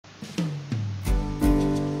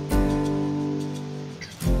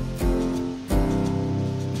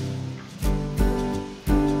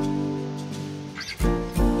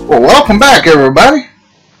Well, welcome back, everybody.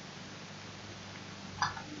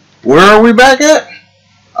 Where are we back at?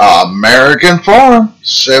 American Farm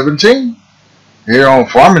 17. Here on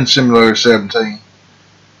Farming Simulator 17.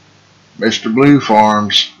 Mr. Blue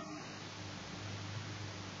Farms.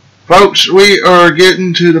 Folks, we are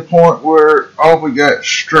getting to the point where all we got is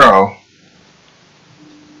straw.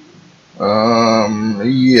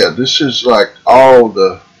 Yeah, this is like all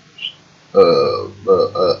the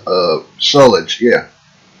silage, yeah.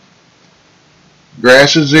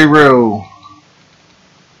 Grass is 0.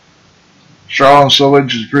 Straw and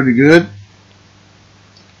silage is pretty good.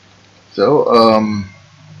 So,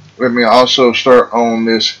 let me also start on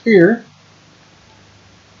this here.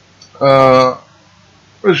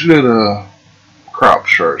 Let's do the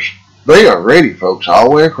crops first. They are ready, folks, all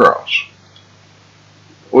the way across.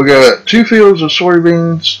 We got 2 fields of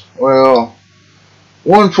soybeans. Well,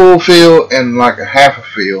 1 full field and like a half a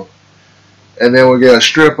field. And then we got a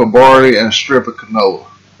strip of barley and a strip of canola.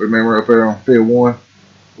 Remember up there on field 1?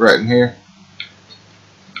 Right in here.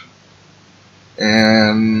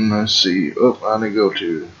 And let's see. Oh, I need to go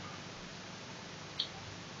to.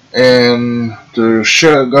 And to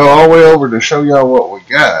go all the way over to show y'all what we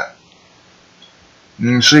got. You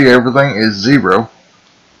can see everything is 0.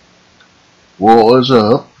 Wool is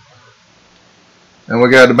up. And we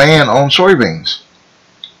got a ban on soybeans.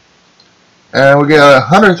 And we got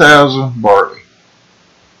 100,000 barley.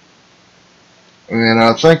 And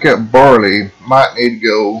I think that barley might need to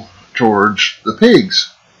go towards the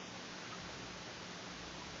pigs.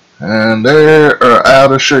 And they are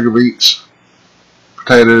out of sugar beets,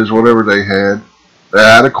 potatoes, whatever they had. They're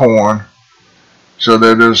out of corn. So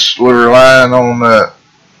they're just relying on that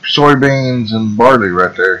soybeans and barley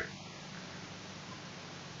right there.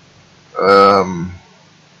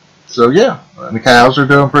 So yeah, and the cows are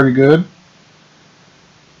doing pretty good.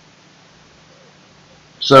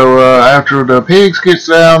 So after the pigs gets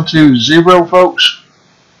down to 0, folks,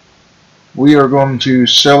 we are going to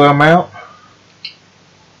sell them out.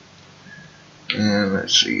 And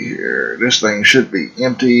let's see here. This thing should be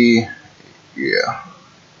empty. Yeah.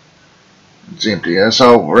 It's empty. That's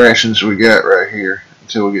all rations we got right here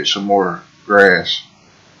until we get some more grass.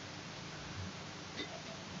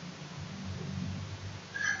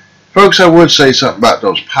 Folks, I would say something about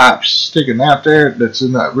those pipes sticking out there that's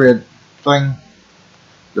in that red thing,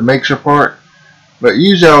 the mixer part. But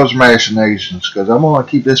use y'all's imaginations, because I'm going to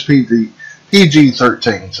keep this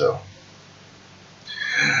PG-13, so.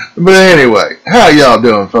 But anyway, how y'all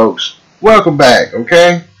doing, folks? Welcome back,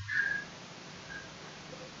 okay?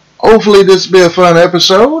 Hopefully this will be a fun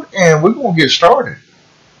episode, and we're going to get started.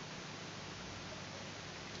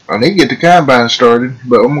 I need to get the combine started,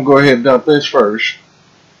 but I'm going to go ahead and dump this first.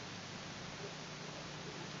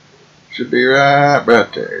 Should be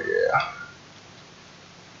right there, yeah.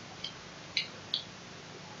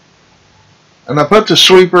 And I put the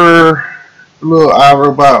sweeper, little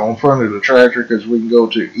iRobot, on front of the tractor because we can go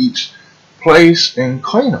to each place and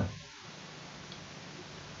clean them.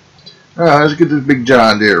 Alright, let's get this big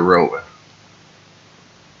John Deere rolling.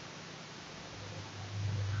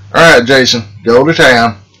 Alright, Jason, go to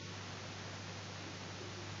town.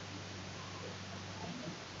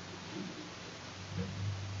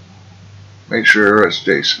 Make sure that's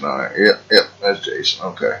Jason on it. Yep, that's Jason.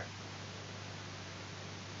 Okay.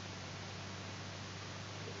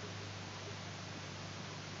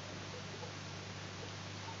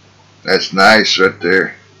 That's nice right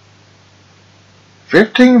there.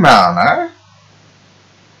 15 mile an hour?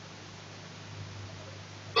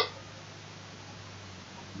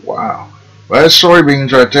 Wow. Well, that's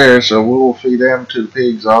soybeans right there, so we'll feed them to the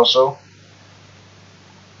pigs also.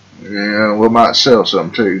 Yeah, we might sell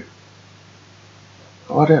some too.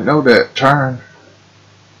 Oh, I didn't know that turn.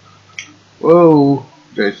 Whoa,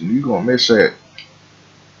 Jason, you gonna miss that.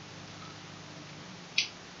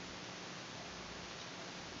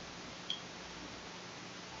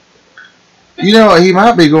 You know, he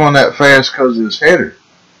might be going that fast because of his header.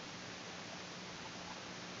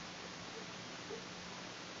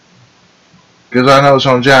 Because I know it's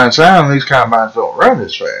on Giant Sound, these combines don't run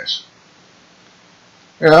as fast.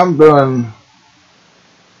 Yeah, I'm doing,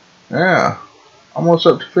 yeah, almost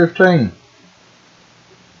up to 15.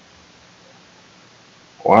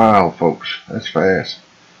 Wow, folks, that's fast.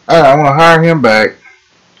 Alright, I'm going to hire him back.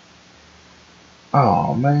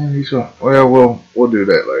 Oh, man, he's going to, well, we'll do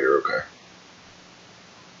that later, okay.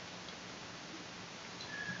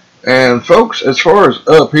 And, folks, as far as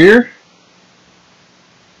up here,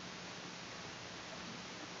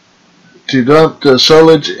 to dump the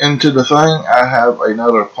silage into the thing, I have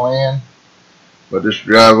another plan. But just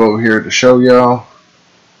drive over here to show y'all.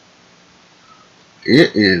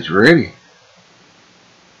 It is ready.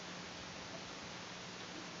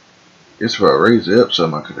 Guess if I raise it up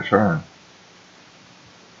some, I could have turned.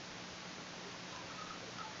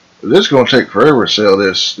 This is going to take forever to sell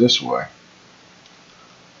this way.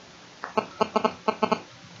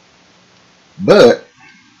 But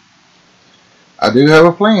I do have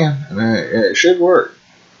a plan, and it should work.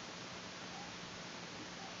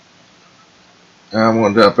 And I'm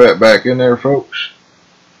going to dump that back in there, folks.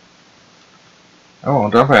 I'm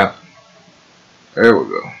going to dump out. There we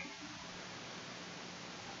go.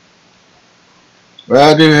 But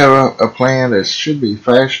I do have a plan that should be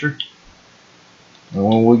faster. And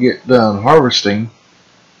when we get done harvesting,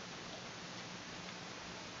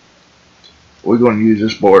 we're going to use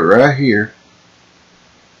this board right here.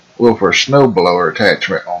 Well, for a snow blower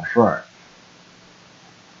attachment on front.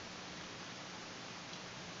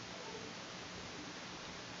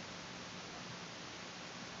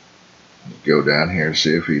 Go down here and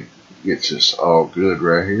see if he gets this all good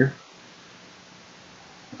right here.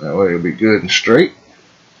 That way it'll be good and straight.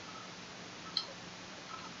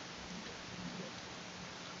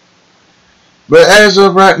 But as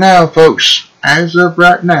of right now, folks, as of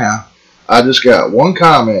right now, I just got one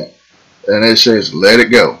comment and it says let it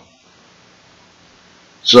go.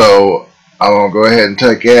 So I'm going to go ahead and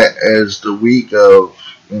take that as the week of,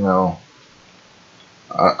 you know,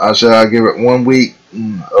 I said I'll give it 1 week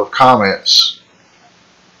of comments.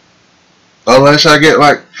 Unless I get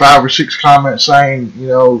like 5 or 6 comments saying, you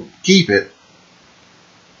know, keep it.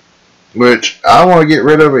 Which I want to get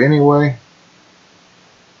rid of it anyway.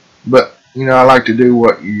 But, you know, I like to do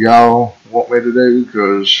what y'all want me to do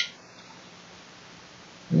because,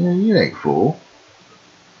 yeah, you ain't fool.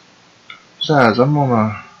 Besides, I'm going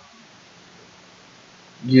to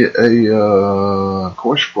get a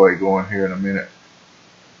course play going here in a minute.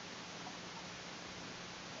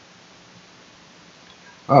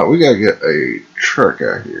 Oh, we gotta get a truck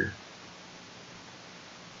out here.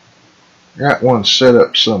 Got one set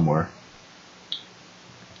up somewhere.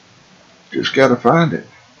 Just gotta find it.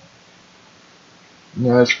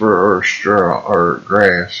 That's for our straw or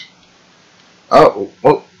grass. Oh,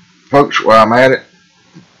 folks, while I'm at it,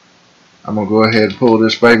 I'm gonna go ahead and pull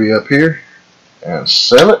this baby up here and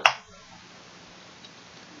sell it.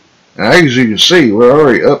 And as you can see, we're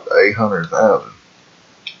already up to 800,000.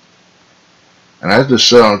 And I just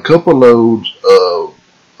selling a couple loads of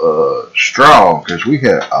straw because we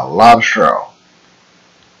had a lot of straw.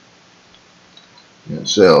 And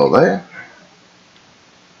sell that.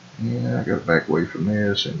 Yeah, I gotta back away from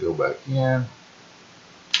this and go back in.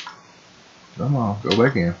 Come on, go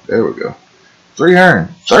back in. There we go.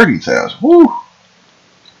 330,000. Woo!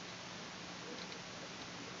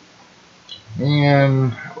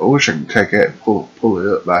 And I wish I could take that and pull it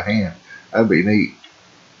up by hand. That'd be neat.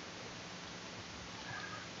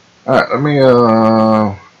 Alright, let me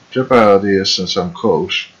jump out of this since I'm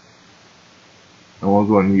close. And we're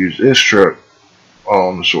going to use this truck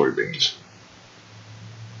on the soybeans.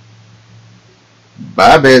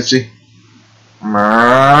 Bye, Betsy.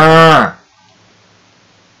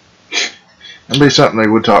 That'd be something they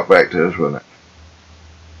would talk back to us, wouldn't it?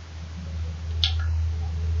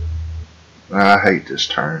 I hate this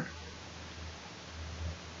turn.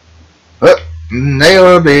 Oh,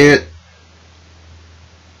 nailed it.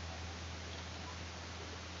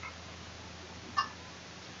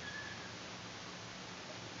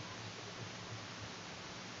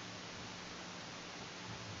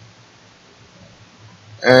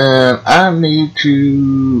 And I need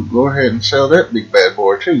to go ahead and sell that big bad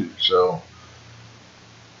boy too. So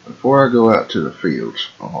before I go out to the fields,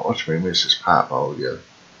 watch me miss this pipe altogether.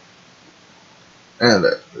 And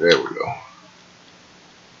there we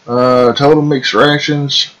go. Total mixed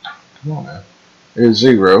rations, come on now, is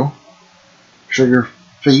 0. Sugar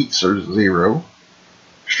feets are 0.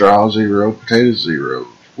 Straw 0. Potatoes 0.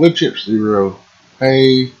 Wood chips 0.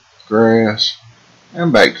 Hay, grass,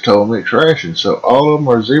 and back to total mixed rations. So all of them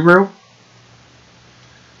are 0.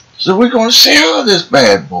 So we're going to sell this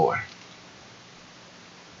bad boy.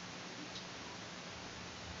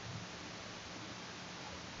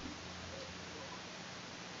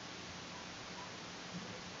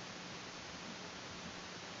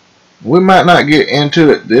 We might not get into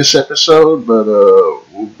it this episode, but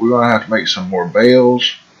we're going to have to make some more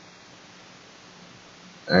bales.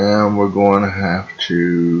 And we're going to have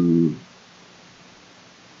to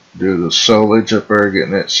do the silage up there,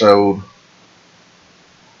 getting it sold.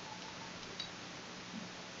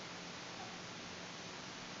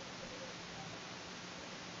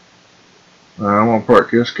 I'm gonna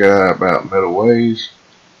park this guy about middle ways.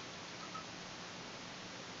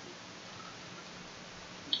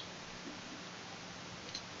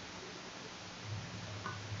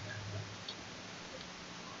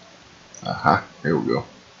 Aha, here we go.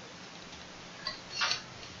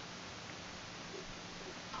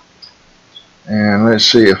 And let's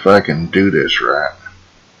see if I can do this right.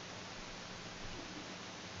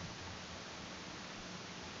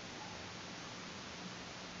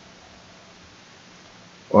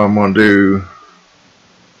 What I'm going to do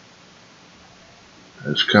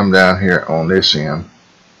is come down here on this end,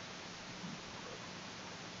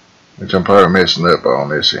 which I'm probably messing up on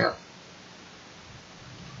this end.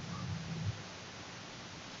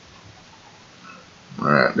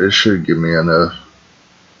 Alright, this should give me enough.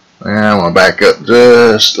 And I'm going to back up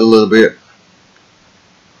just a little bit.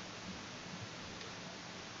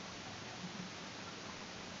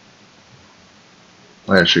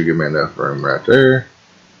 That should give me enough room right there.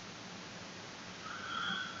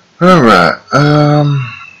 Alright,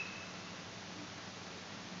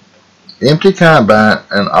 empty combine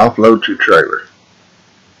and offload to trailer.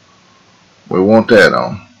 We want that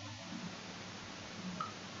on.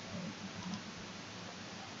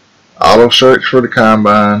 Auto search for the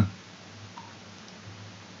combine.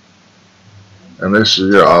 And this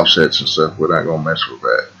is your offsets and stuff. We're not going to mess with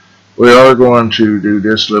that. We are going to do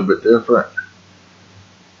this a little bit different.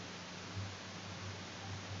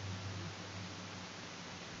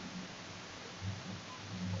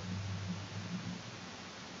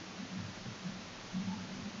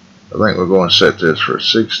 I think we're going to set this for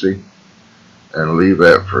 60 and leave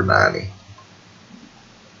that for 90.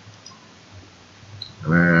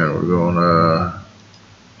 And we're going to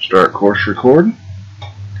start course recording.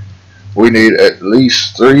 We need at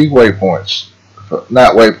least 3 waypoints.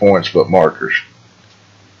 Not waypoints, but markers.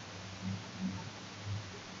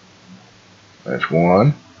 That's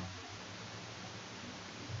 1,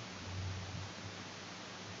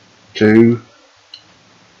 2.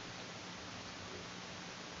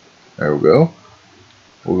 There we go.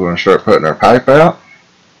 We're going to start putting our pipe out.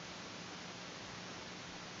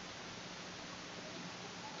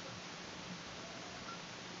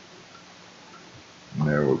 And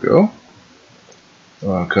there we go. We're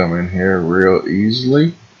going to come in here real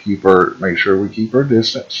easily. Make sure we keep our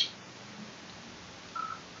distance.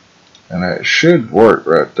 And that should work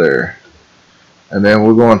right there. And then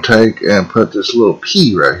we're going to take and put this little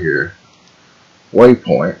P right here.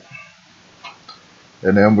 Waypoint.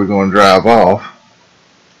 And then we're going to drive off.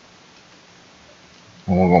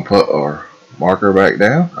 And we're going to put our marker back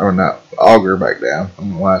down. Or not, auger back down. I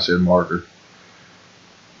don't know why I said marker.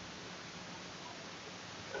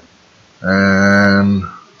 And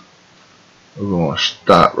we're going to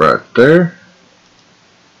stop right there.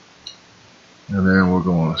 And then we're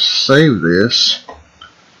going to save this.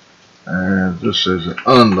 And this is an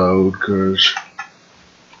unload because,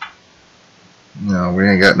 you know, we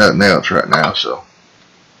ain't got nothing else right now. So,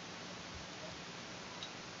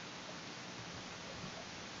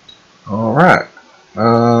 all right.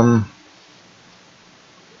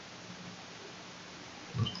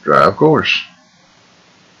 Let's drive course.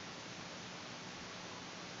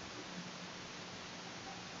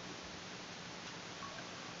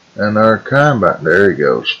 And our combine, there he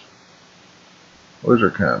goes. Where's our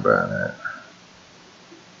combine at?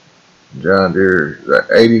 John Deere is at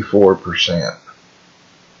 84%.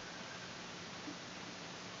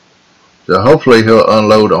 So hopefully he'll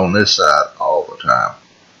unload on this side all the time.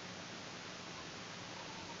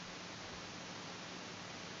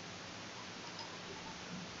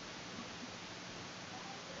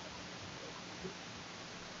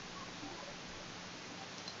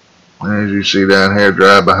 And as you see down here,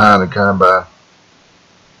 drive behind the combine.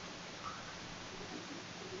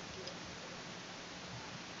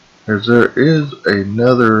 Because there is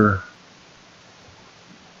another.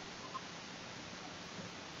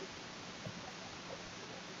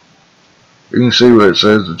 You can see what it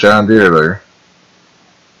says, the John Deere there.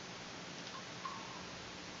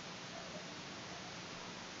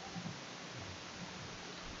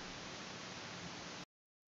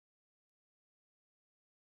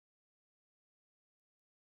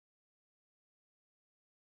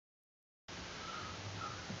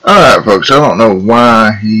 Alright folks, I don't know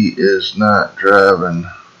why he is not driving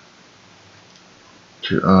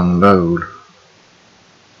to unload.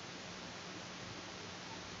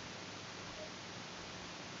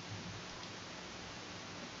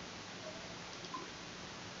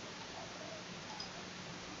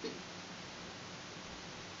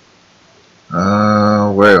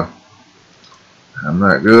 Well, I'm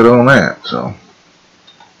not good on that, so.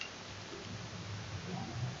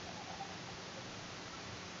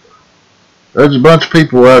 There's a bunch of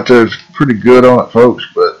people out there that's pretty good on it, folks,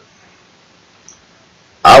 but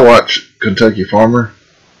I watch Kentucky Farmer.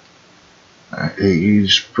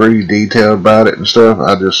 He's pretty detailed about it and stuff.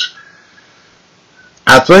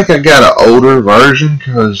 I think I got an older version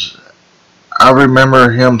because I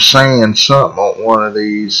remember him saying something on one of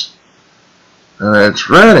these. It's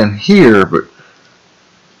right in here, but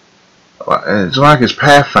it's like it's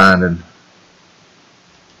pathfinding.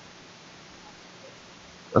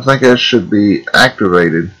 I think that should be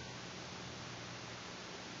activated.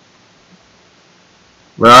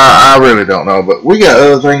 But I really don't know. But we got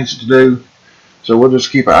other things to do, so we'll just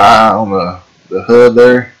keep an eye on the HUD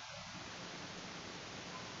there.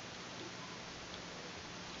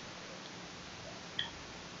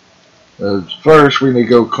 First, we need to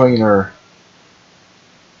go clean our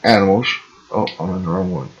animals. Oh, I'm in the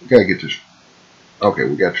wrong one. We gotta get this. Okay,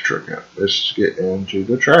 we got the truck out. Let's get into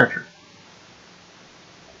the tractor.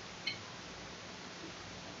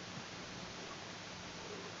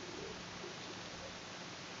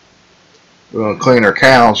 We're gonna clean our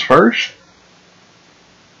cows first.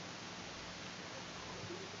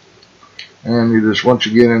 And you just, once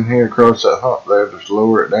you get in here across that hump there, just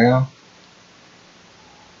lower it down.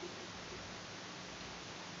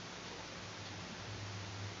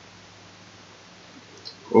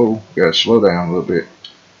 Oh, gotta slow down a little bit.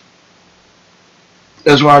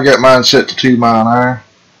 That's why I got mine set to 2 mile an hour.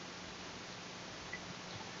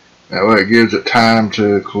 That way it gives it time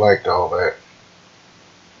to collect all that.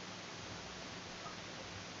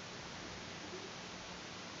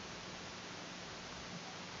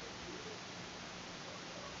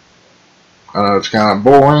 I know it's kind of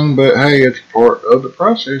boring, but hey, it's part of the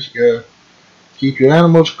process. You gotta keep your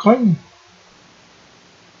animals clean.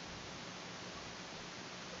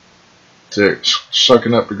 See, it's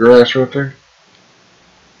sucking up the grass right there.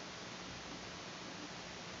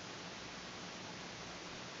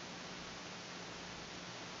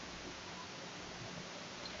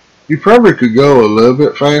 You probably could go a little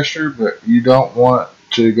bit faster, but you don't want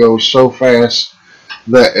to go so fast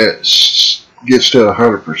that it gets to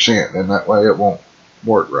 100%, and that way it won't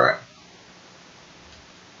work right.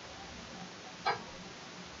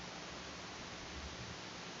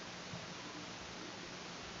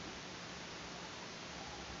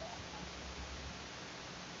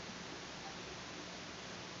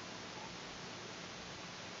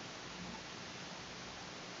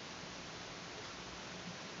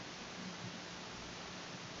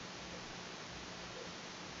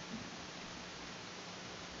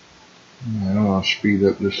 Now I'll speed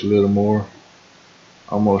up just a little more,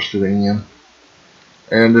 almost to the end,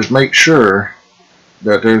 and just make sure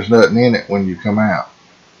that there's nothing in it when you come out,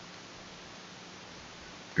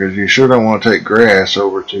 because you sure don't want to take grass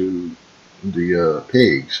over to the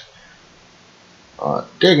pigs.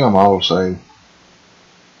 Dig them all the same.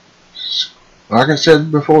 Like I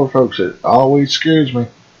said before, folks, it always scares me.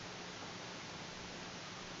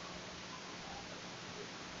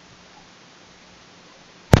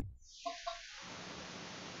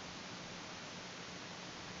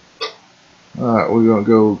 Alright, we're going to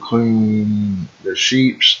go clean the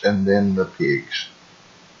sheeps and then the pigs.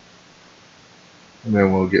 And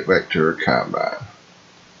then we'll get back to our combine.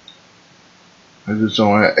 It's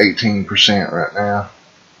only at 18% right now.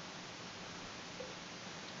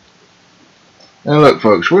 And look,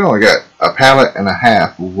 folks, we only got a pallet and a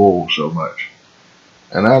half of wool so much.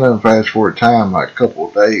 And I done fast forward time like a couple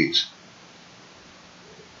of days.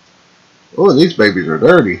 Oh, these babies are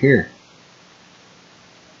dirty here.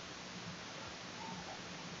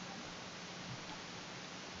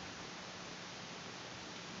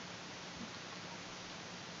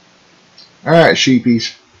 Alright,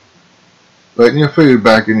 sheepies. Putting your food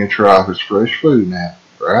back in your trough. It's fresh food now,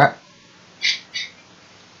 right?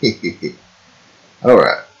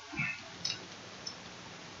 Alright.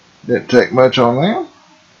 Didn't take much on them.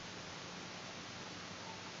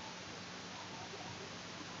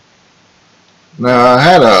 Now, I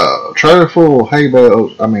had a trailer full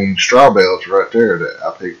of straw bales right there that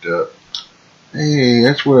I picked up. Hey,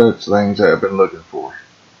 that's what it's things that I've been looking for.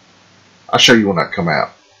 I'll show you when I come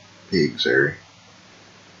out. Pigs area.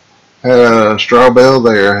 Had a straw bale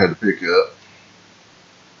there I had to pick up.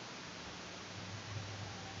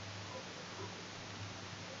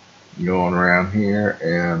 Going around here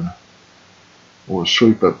and we'll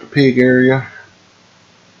sweep up the pig area.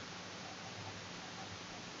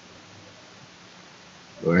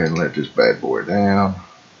 Go ahead and let this bad boy down.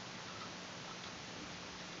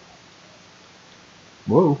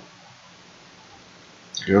 Whoa.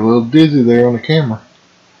 Got a little dizzy there on the camera.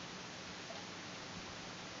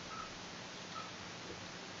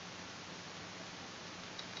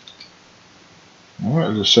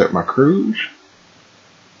 Alright, just set my cruise.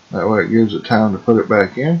 That way it gives it time to put it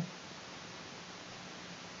back in.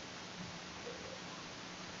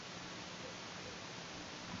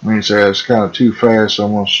 I mean, so it's kind of too fast, so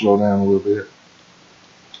I'm going to slow down a little bit.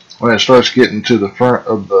 When it starts getting to the front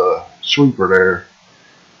of the sweeper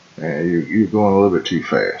there, you're going a little bit too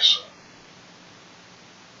fast.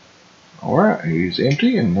 Alright, he's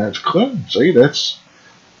empty and that's clean. See, that's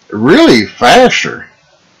really faster.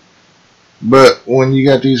 But when you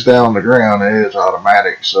got these down on the ground, it is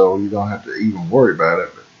automatic, so you don't have to even worry about it.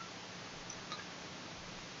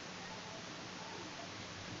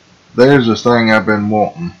 There's the thing I've been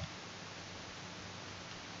wanting.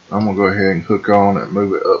 I'm going to go ahead and hook on and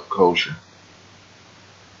move it up closer.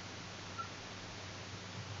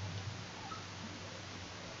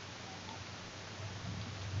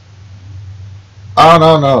 Oh,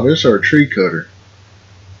 no, this is our tree cutter.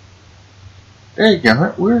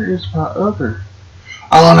 Daggone it, where is my other?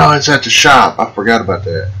 Oh, no, it's at the shop. I forgot about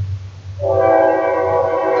that.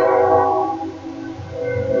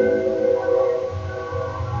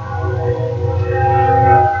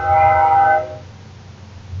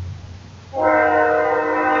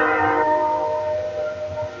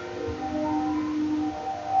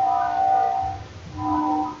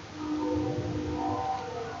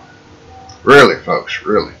 Really, folks,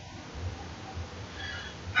 really.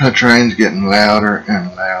 The train's getting louder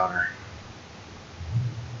and louder.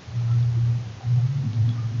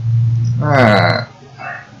 Alright.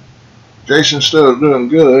 Jason's still doing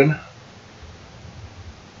good.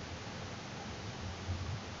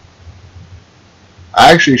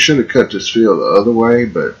 I actually should have cut this field the other way,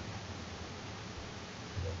 but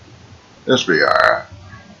this will be alright.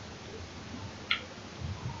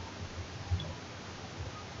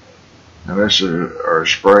 And this is our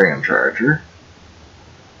spraying tractor.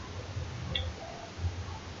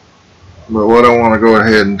 But what I want to go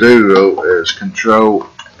ahead and do though is Control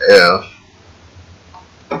F,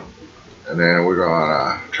 and then we're going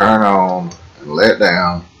to turn on and let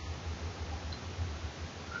down.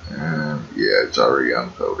 And yeah, it's already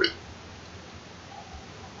uncoated.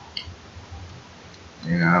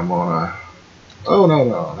 Yeah, I'm gonna. Oh no,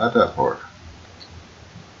 not that part.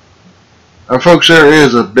 Now, folks, there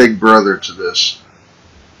is a big brother to this,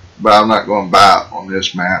 but I'm not going to buy it on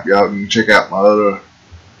this map. Y'all can check out my other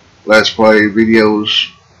Let's Play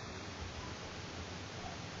videos.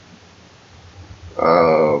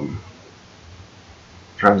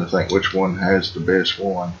 Trying to think which one has the best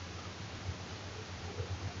one.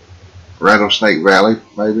 Rattlesnake Valley,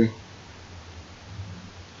 maybe.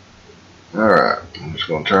 Alright, I'm just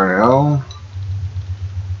going to turn it on.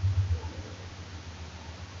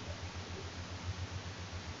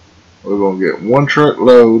 We're going to get one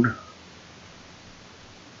truckload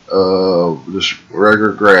of just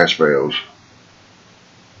regular grass bales.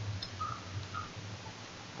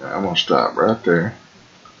 I'm going to stop right there.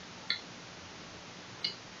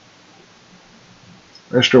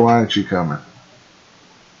 Mister, why aren't you coming?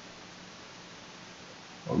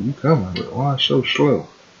 Oh, you coming, but why so slow?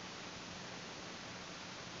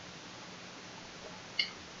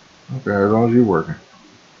 Okay, as long as you're working.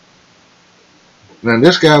 Now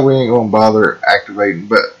this guy we ain't gonna bother activating,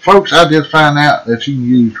 but folks, I did find out that you can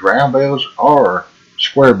use round bales or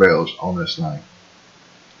square bales on this thing.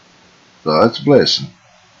 So that's a blessing.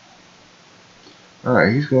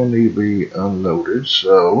 Alright, he's gonna need to be unloaded,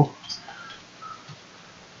 so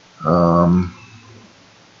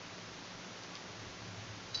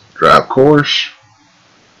drive course.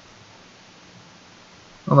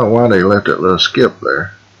 I don't know why they left that little skip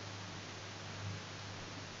there.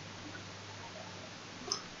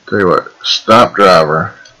 Tell you what, stop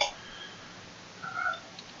driver.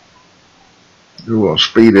 We're going to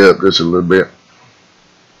speed up just a little bit.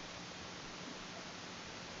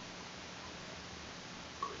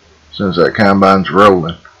 Since that combine's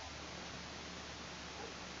rolling.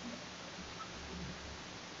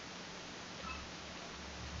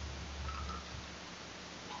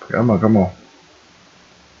 Come on, come on.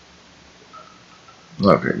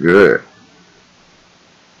 Okay, good.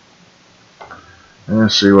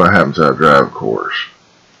 Let's see what happens to our drive course.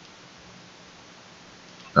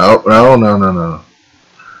 Oh, no.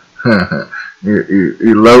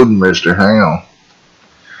 You're loading, mister. Hang on.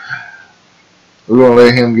 We're going to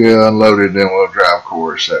let him get unloaded, then we'll drive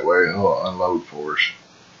course. That way he'll unload for us.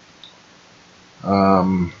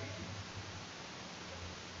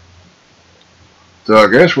 So I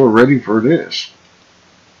guess we're ready for this.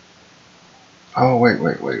 Oh, wait.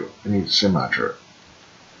 We need a semi-truck.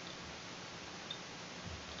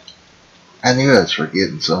 I knew I was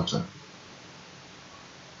forgetting something.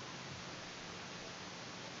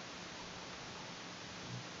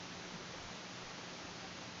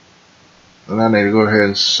 And I need to go ahead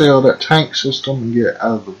and sell that tank system and get it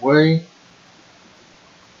out of the way.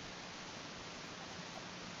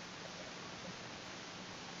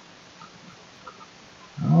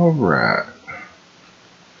 Alright.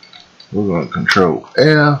 We're going to control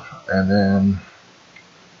F, and then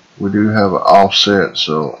we do have an offset,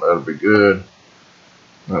 so that'll be good.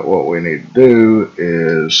 But what we need to do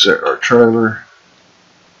is set our trailer.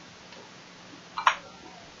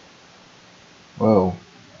 Whoa,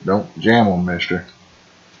 don't jam on, mister.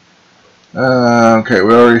 Okay,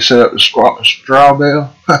 we already set up the straw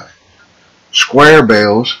bale, square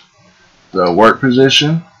bales, the work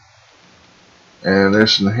position. And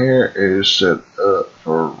this in here is set up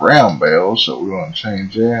for round bales, so we want to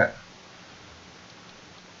change that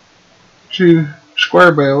to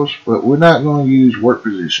square bales, but we're not going to use work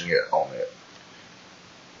position yet on it,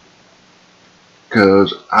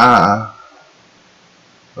 because I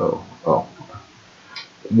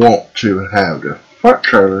want to have the front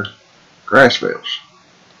trailer grass bales.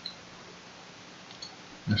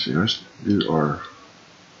 Let's see, let's do our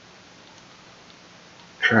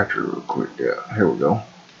tractor real quick. Yeah, here we go.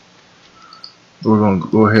 We're going to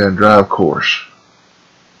go ahead and drive course.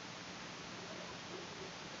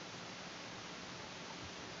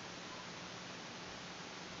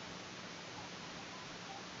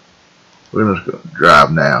 We're just going to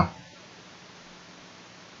drive now.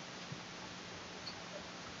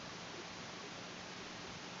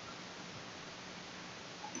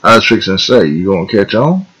 I was fixing to say, you going to catch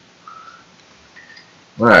on?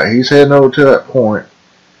 Alright, he's heading over to that point,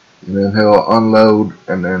 and then he'll unload,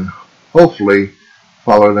 and then hopefully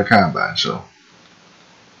follow the combine. So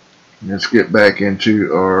let's get back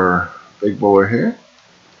into our big boy here,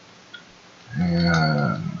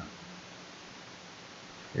 and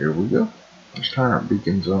here we go. Let's turn our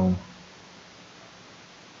beacons on.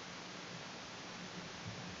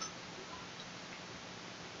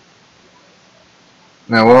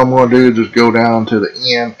 Now what I'm going to do is just go down to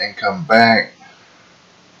the end and come back.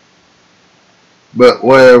 But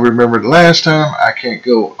what I remembered last time, I can't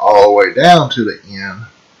go all the way down to the end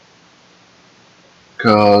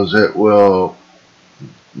because it will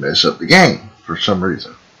mess up the game for some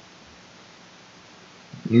reason.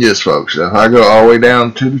 Yes, folks, if I go all the way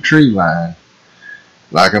down to the tree line,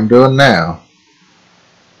 like I'm doing now,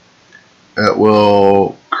 it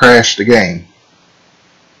will crash the game.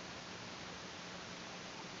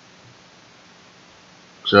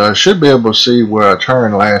 So I should be able to see where I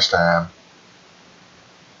turned last time.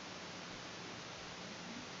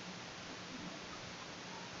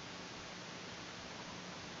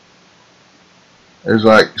 There's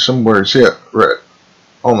like somewhere, see it right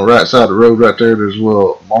on the right side of the road right there, there's a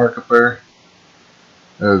little mark up there.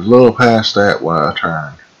 It was a little past that when I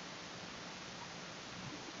turned.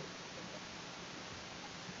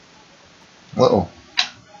 Uh-oh.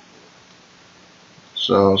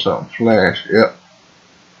 Saw something flash. Yep.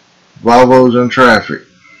 Volvo's in traffic.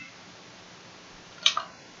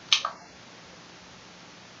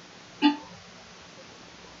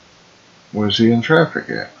 Where's he in traffic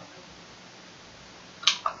at?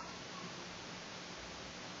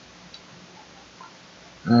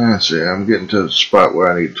 Let's see, I'm getting to the spot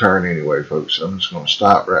where I need to turn anyway, folks. I'm just going to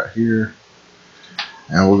stop right here,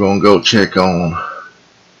 and we're going to go check on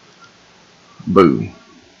Boo.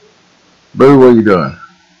 Boo, what are you doing?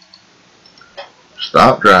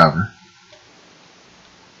 Stop driving.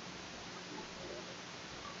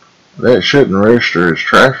 That shouldn't register as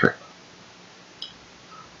traffic.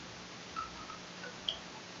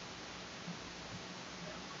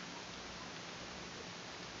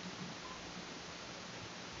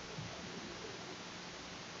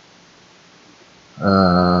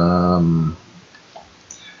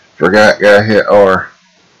 Forgot, gotta hit R.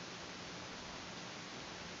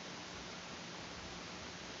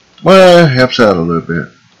 Well, it helps out a little bit.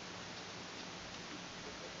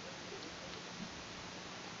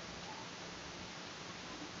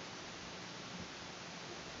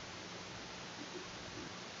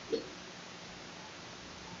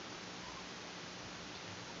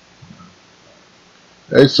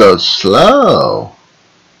 It's so slow.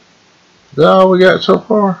 Is that all we got so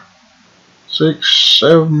far? 6,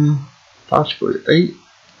 7, possibly 8.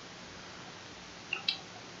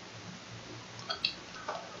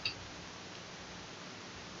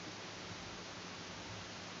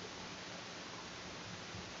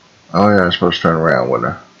 Oh yeah, I'm supposed to turn around,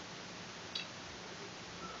 wasn't I?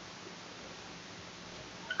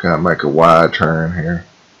 Gotta make a wide turn here.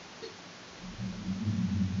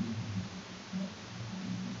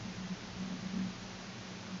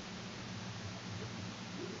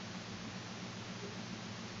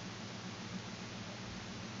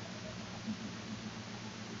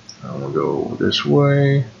 I'll go this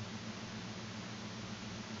way.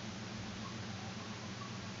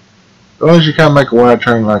 As long as you kind of make a wide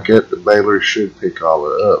turn like that, the baler should pick all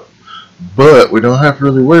it up. But we don't have to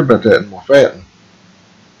really worry about that in more fatting.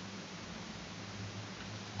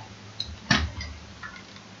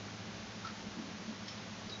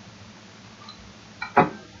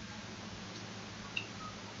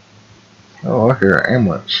 Oh, I hear an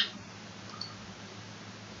ambulance.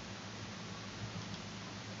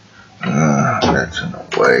 That's in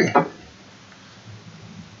the way.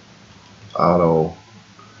 Auto.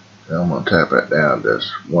 I'm going to tap that down just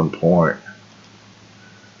 1 point.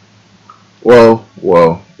 Whoa,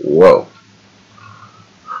 whoa, whoa.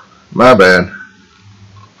 My bad.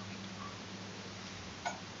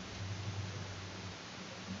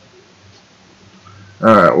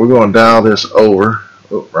 Alright, we're going to dial this over.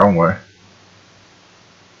 Oh, wrong way.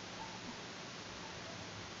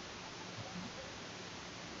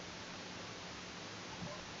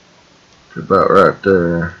 About right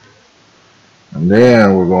there. And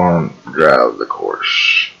then we're going to drive the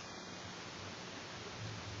course.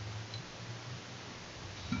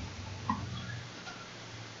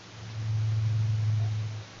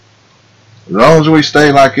 As long as we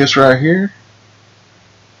stay like this right here,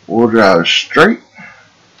 we'll drive straight.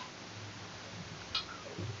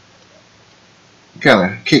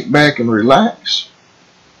 Kind of kick back and relax.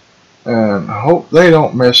 And hope they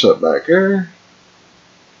don't mess up back there.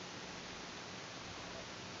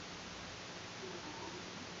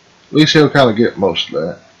 At least he'll kind of get most of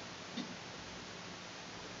that.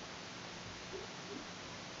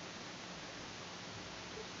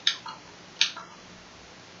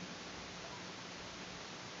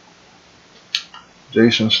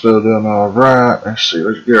 Jason's still doing alright. Let's see,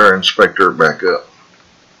 let's get our inspector back up.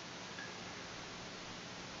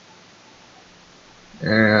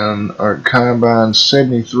 And our combine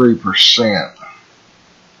 73%.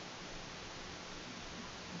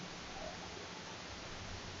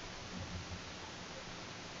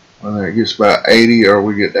 When it gets about 80 or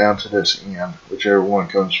we get down to this end, whichever one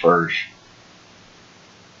comes first,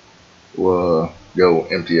 we'll go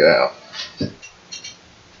empty out.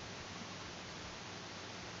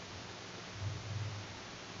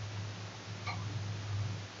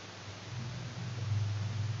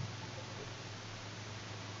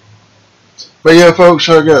 But yeah, folks,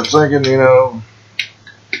 I got thinking, you know,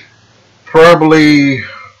 probably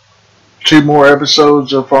 2 more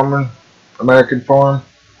episodes of American Farm.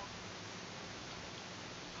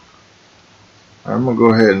 I'm going to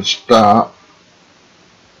go ahead and stop.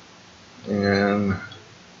 And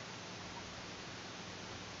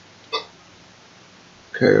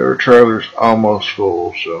okay, our trailer's almost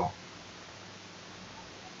full, so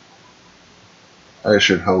I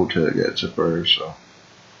should hold till it gets up there. So,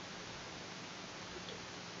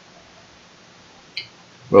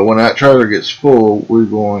 but when that trailer gets full, we're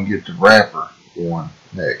going to get the wrapper one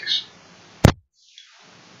next.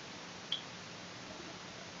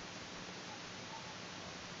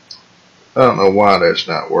 I don't know why that's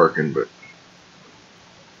not working, but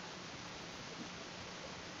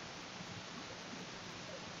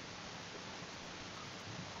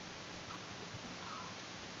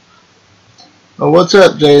oh, what's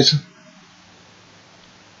up, Jason?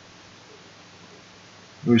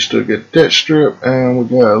 We still get that strip, and we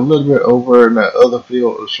got a little bit over in that other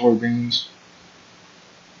field of soybeans.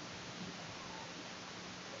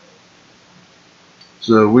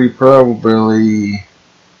 So we probably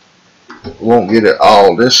won't get it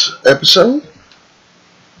all this episode.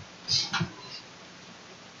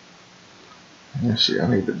 Let's see, I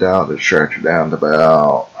need to dial this tractor down to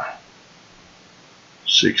about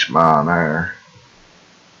 6 miles an hour.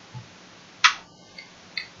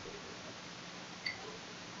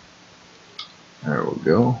 There we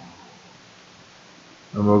go.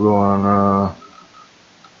 And we're going to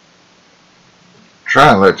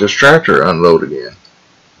try and let this tractor unload again.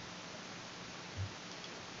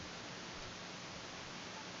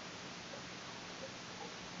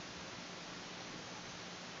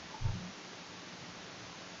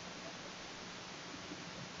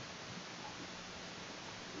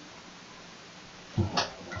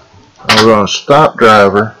 And we're going to stop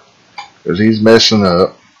driver because he's messing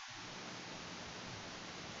up.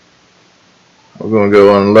 We're going to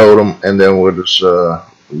go unload them, and then we'll just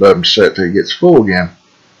let him set till he gets full again.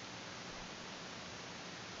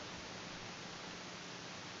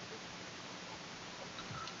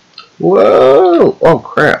 Whoa! Oh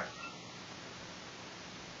crap!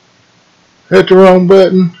 Hit the wrong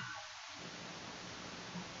button.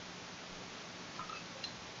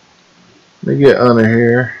 Let me get under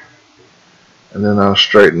here, and then I'll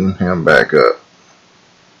straighten him back up.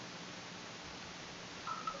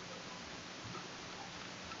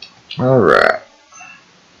 Alright.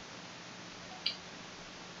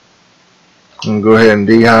 I'm going to go ahead and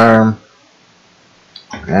dehire them.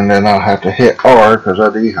 And then I'll have to hit R because I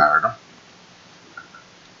dehired them.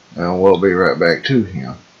 And we'll be right back to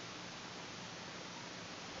him.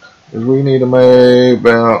 Because we need to make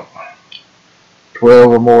about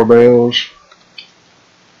 12 or more bales.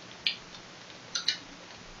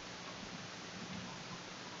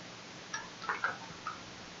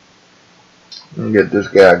 And get this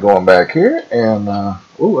guy going back here. And,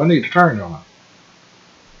 oh, I need to turn on him.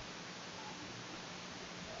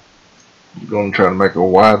 I'm going to try to make a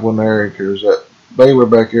wide one there because that baler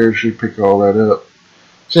back there should pick all that up.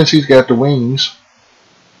 Since he's got the wings.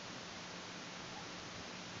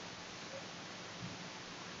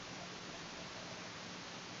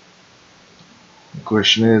 The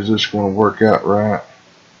question is this going to work out right?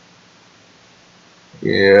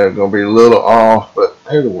 Yeah, going to be a little off, but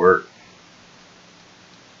it'll work.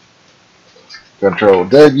 Control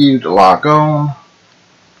W to lock on.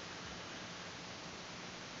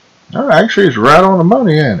 Oh, actually, it's right on the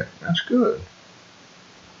money, ain't it? That's good.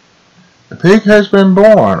 The pig has been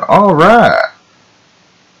born. All right.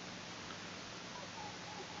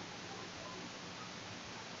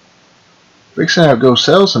 Fixing to go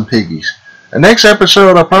sell some piggies. The next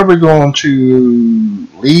episode, I'm probably going to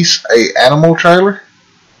lease a animal trailer.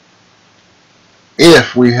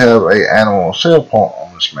 If we have a animal sale point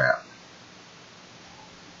on this map.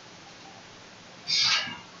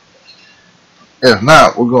 If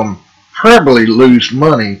not, we're going to probably lose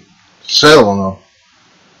money selling them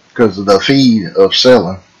because of the fee of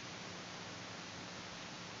selling.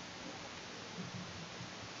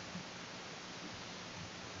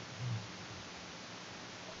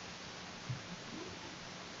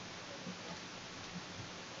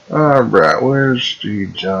 Alright, where's the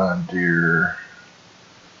John Deere?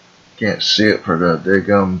 Can't see it for the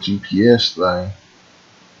daggum GPS thing.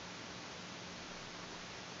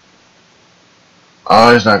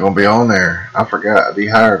 Oh, he's not going to be on there. I forgot. I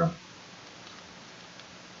dehired him.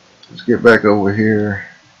 Let's get back over here.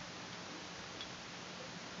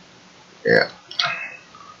 Yeah.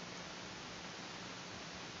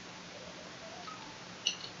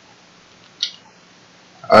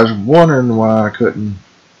 I was wondering why I couldn't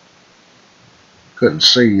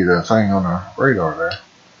see the thing on the radar there.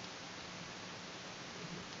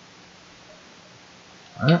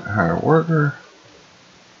 Alright, hire a worker.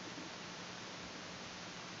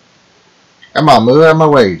 Come on, move out of my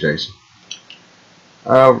way, Jason.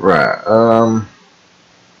 Alright,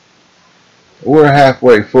 we're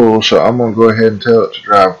halfway full, so I'm going to go ahead and tell it to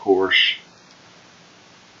drive course.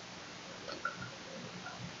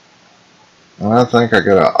 And I think I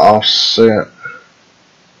got an offset,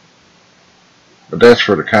 but that's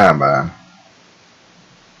for the combine.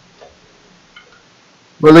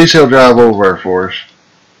 But at least he'll drive over there for us.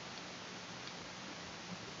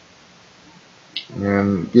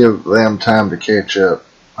 And give them time to catch up.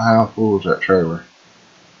 How full is that trailer?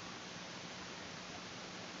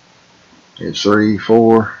 It's 3,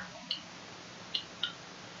 4.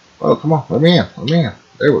 Oh, come on, let me in, let me in.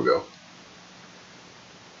 There we go.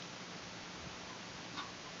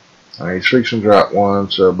 I need to fix and drop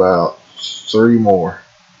one, so about 3 more.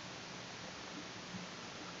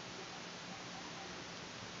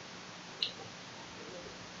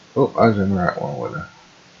 Oh, I was in the right one with it.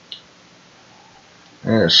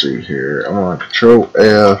 Let's see here. I'm going to control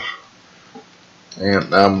F,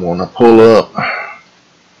 and I'm going to pull up.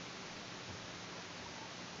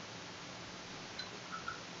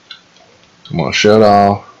 I'm going to shut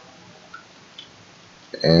off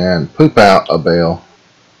and poop out a bell.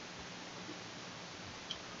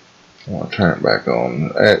 I'm going to turn it back on.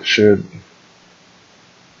 That should,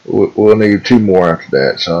 we'll need 2 more after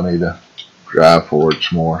that, so I need to drive forward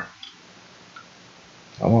some more.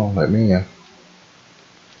 Come on, let me in.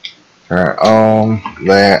 Turn on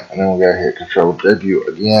that, and then we got to hit Control W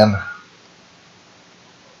again.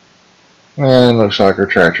 And looks like our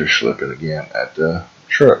tractor's slipping again at the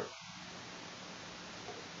truck.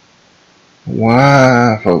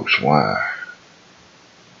 Why, folks, why?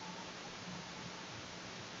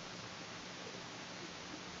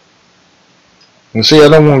 And see, I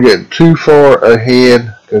don't want to get too far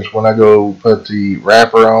ahead, because when I go put the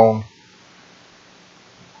wrapper on,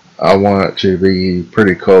 I want it to be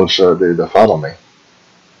pretty close so they to follow me.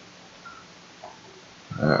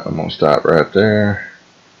 I'm going to stop right there.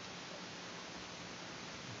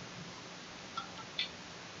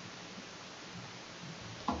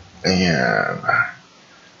 And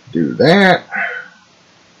do that.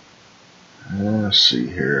 Let's see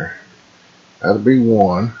here. That'll be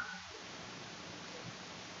 1.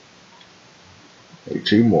 Need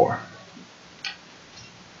 2 more.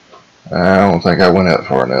 I don't think I went up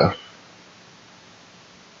far enough.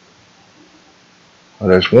 Well,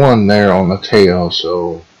 there's one there on the tail,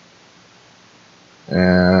 so.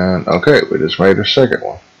 And okay, we just made a second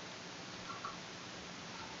one.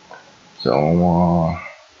 So I'm gonna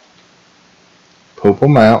poop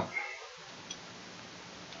them out.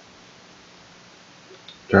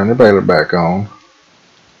 Turn the baler back on.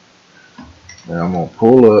 And I'm gonna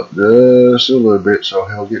pull up just a little bit so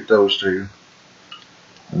he'll get those two.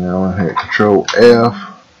 And then I'm gonna hit Control F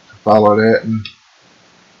to follow that, and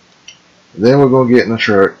then we're gonna get in the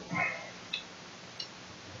truck.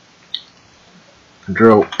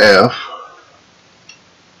 Control F.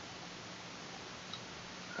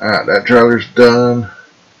 Alright, that trailer's done.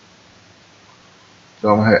 So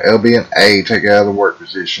I'm gonna hit LB and A, take it out of the work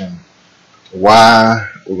position. Y,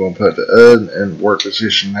 we're gonna put the UD in work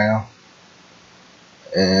position now.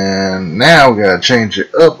 And now we gotta change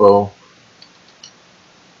it up.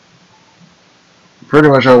 Pretty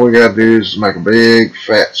much all we gotta do is make a big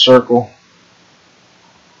fat circle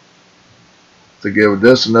to give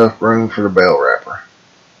just enough room for the bell wrapper.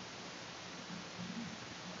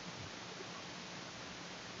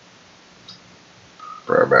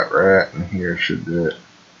 Probably about right in here should do it.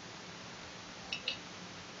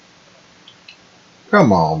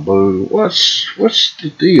 Come on, Boo. What's the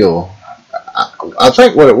deal? I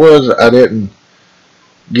think what it was, I didn't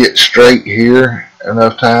get straight here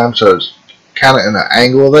enough time, so it's kind of in an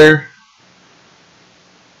angle there.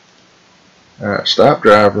 Alright, stop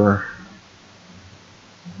driver.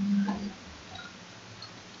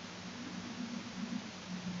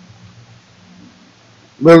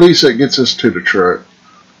 But at least it gets us to the truck.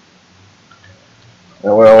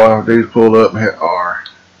 And what I want to do is pull up and hit R.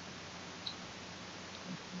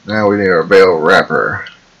 Now we need our bell wrapper.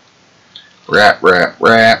 Wrap, wrap,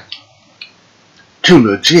 wrap. Too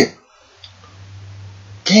legit.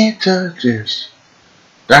 Can't touch this.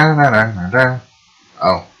 Down, down, down, down, down.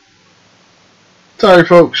 Oh. Sorry,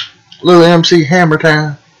 folks. Little MC Hammer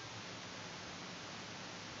time.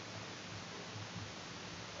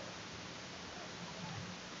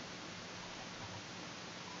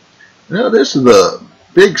 Now, this is a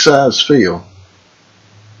big size field.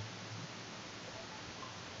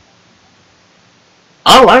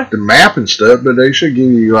 I like the map and stuff, but they should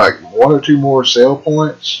give you like 1 or 2 more sell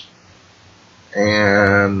points.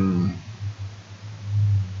 And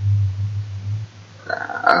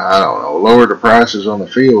I don't know, lower the prices on the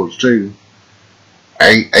fields too.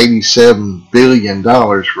 $87 billion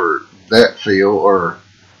for that field,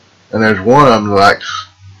 and there's one of them like,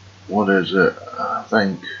 what is it? I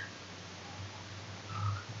think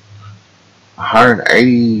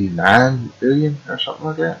 189 billion or something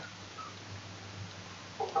like that.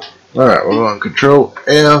 Alright, we're going to Control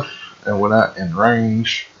F, and we're not in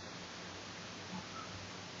range.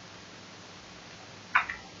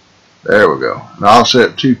 There we go. And I'll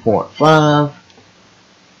set 2.5.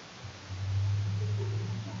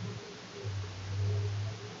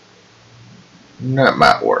 And that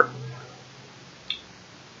might work.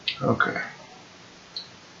 Okay.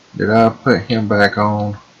 Did I put him back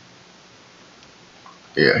on?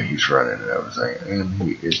 Yeah, he's running and everything. And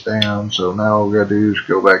he is down. So now all we gotta do is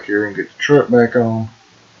go back here and get the truck back on.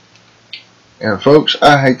 And folks,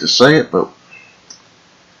 I hate to say it, but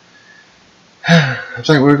I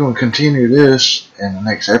think we're going to continue this in the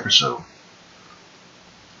next episode.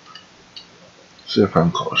 See if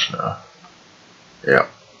I'm close now. Yep.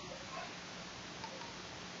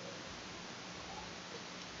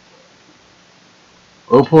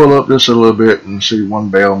 We'll pull up just a little bit and see one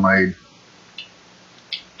bale made.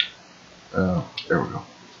 There we go.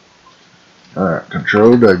 Alright,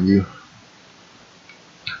 Control W.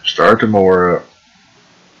 Start the mower up.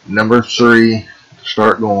 Number 3,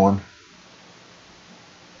 start going.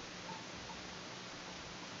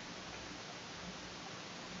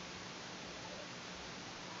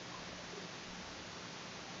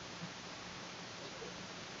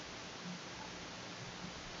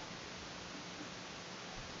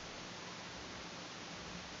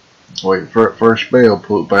 Wait for first bale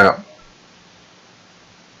poop out.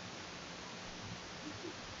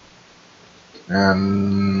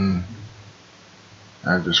 And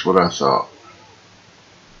that's just what I thought.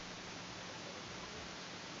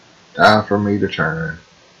 Time for me to turn.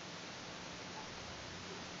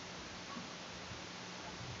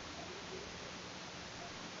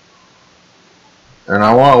 And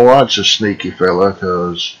I want to watch a sneaky fella,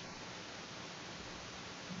 because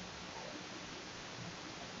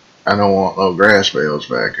I don't want no grass bales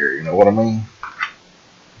back here, you know what I mean?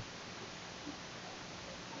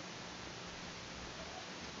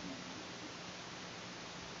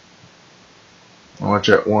 I'm going Watch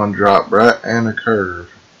that one drop right and a curve.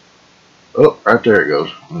 Oh, right there it goes.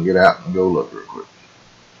 I'm going to get out and go look real quick.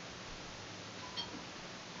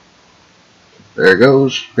 There it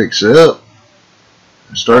goes. Picks it up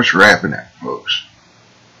and starts wrapping it, folks.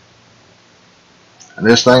 And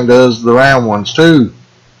this thing does the round ones too.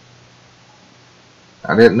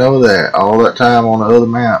 I didn't know that all that time on the other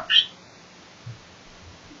maps.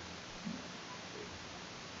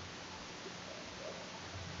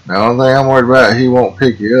 The only thing I'm worried about, he won't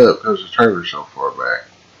pick you up because the trailer's so far back.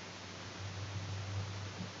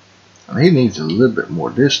 And he needs a little bit more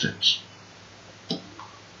distance.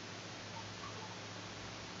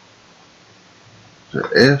 The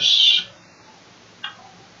S.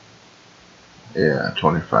 Yeah,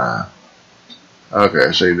 25.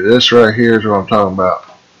 Okay, see, this right here is what I'm talking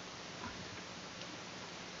about.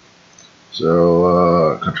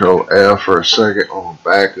 So, Control F for a second. I'm going to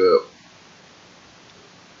back up.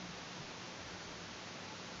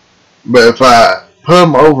 But if I put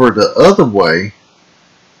them over the other way,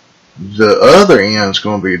 the other end's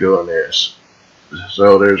going to be doing this.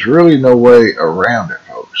 So there's really no way around it,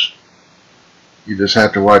 folks. You just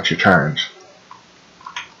have to watch your turns.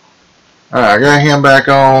 Alright, I got him back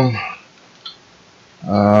on.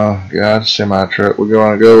 Got a semi-truck. We're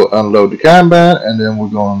going to go unload the combine, and then we're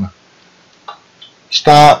going to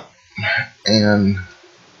stop, and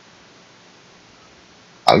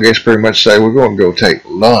I guess pretty much say we're going to go take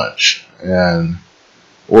lunch, and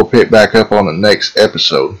we'll pick back up on the next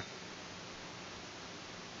episode.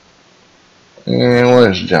 And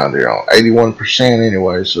what is John Deere on? 81%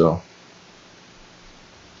 anyway, so.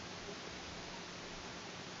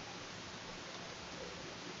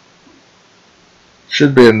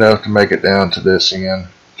 Should be enough to make it down to this end.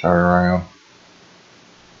 Turn around.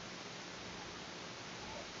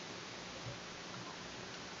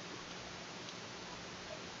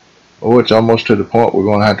 Oh, it's almost to the point we're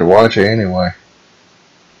going to have to watch it anyway.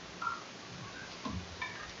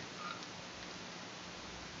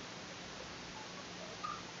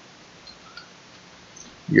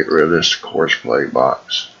 Get rid of this course play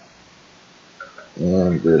box.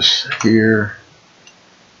 And this here.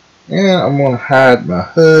 And I'm going to hide my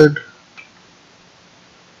hood.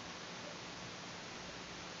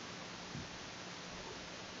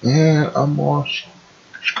 And I'm going to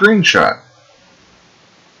screenshot.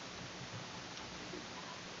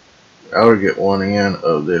 I ought to get one end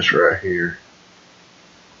of this right here.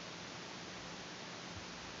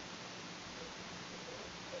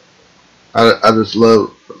 I just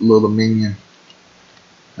love little minion.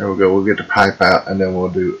 There we go. We'll get the pipe out, and then we'll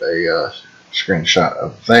do a screenshot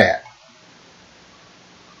of that.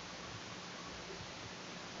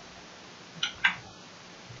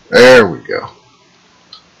 There we go.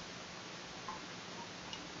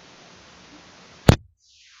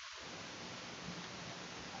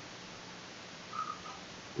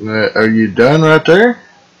 Are you done right there?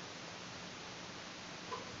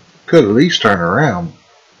 Could at least turn around,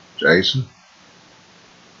 Jason.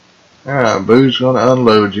 Alright, Boo's gonna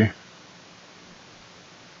unload you.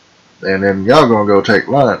 And then y'all gonna go take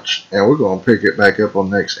lunch, and we're gonna pick it back up on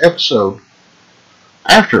the next episode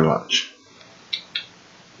after lunch.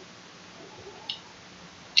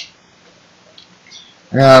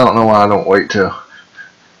 Yeah, I don't know why I don't wait till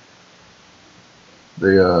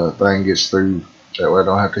the thing gets through. That way I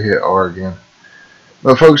don't have to hit R again.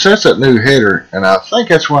 But folks, that's that new header, and I think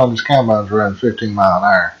that's why this combine's running 15 mile an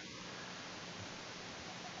hour.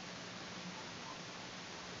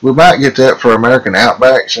 We might get that for American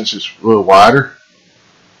Outback since it's a little wider.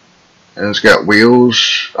 And it's got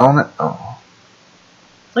wheels on it. Oh,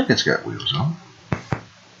 I think it's got wheels on it.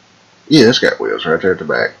 Yeah, it's got wheels right there at the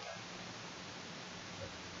back.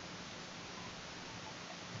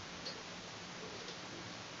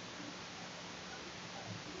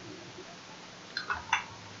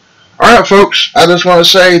 Alright folks, I just want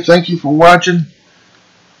to say thank you for watching.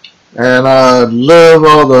 And I love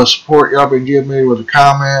all the support y'all been giving me with the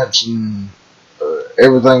comments and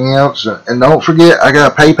everything else. And don't forget, I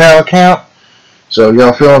got a PayPal account. So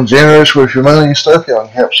y'all feeling generous with your money and stuff, y'all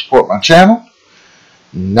can help support my channel.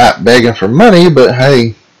 Not begging for money, but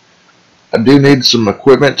hey, I do need some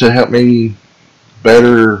equipment to help me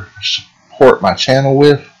better support my channel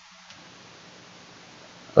with.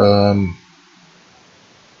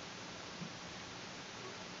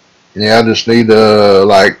 Yeah, I just need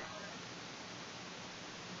like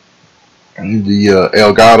the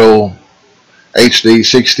Elgato HD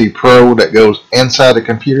 60 Pro that goes inside the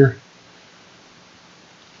computer.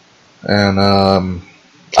 And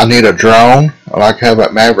I need a drone. I like to have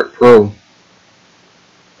that Maverick Pro.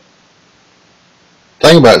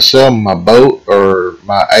 thinking about selling my boat or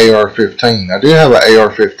my AR-15. I do have an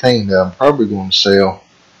AR-15 that I'm probably going to sell.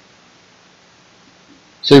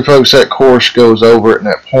 See, folks, that course goes over it and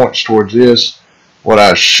that points towards this. What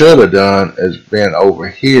I should have done is been over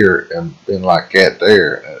here and been like that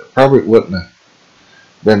there. It probably wouldn't have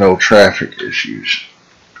been no traffic issues.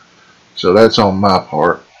 So that's on my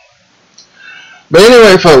part. But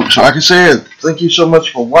anyway, folks, like I said, thank you so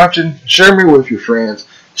much for watching. Share me with your friends.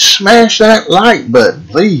 Smash that like button,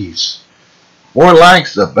 please. More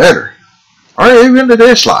likes, the better. Or even the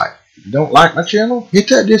dislike. If you don't like my channel, hit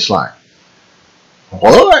that dislike.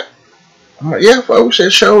 What? Yeah, folks,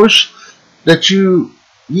 it shows that you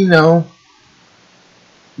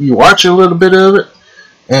watch a little bit of it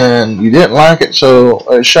and you didn't like it, so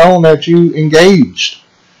it's showing that you engaged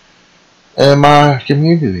in my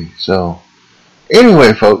community. So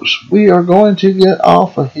anyway, folks, we are going to get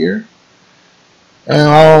off of here, and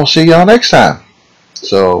I'll see y'all next time.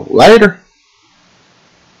 So later.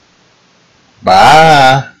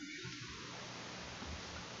 Bye.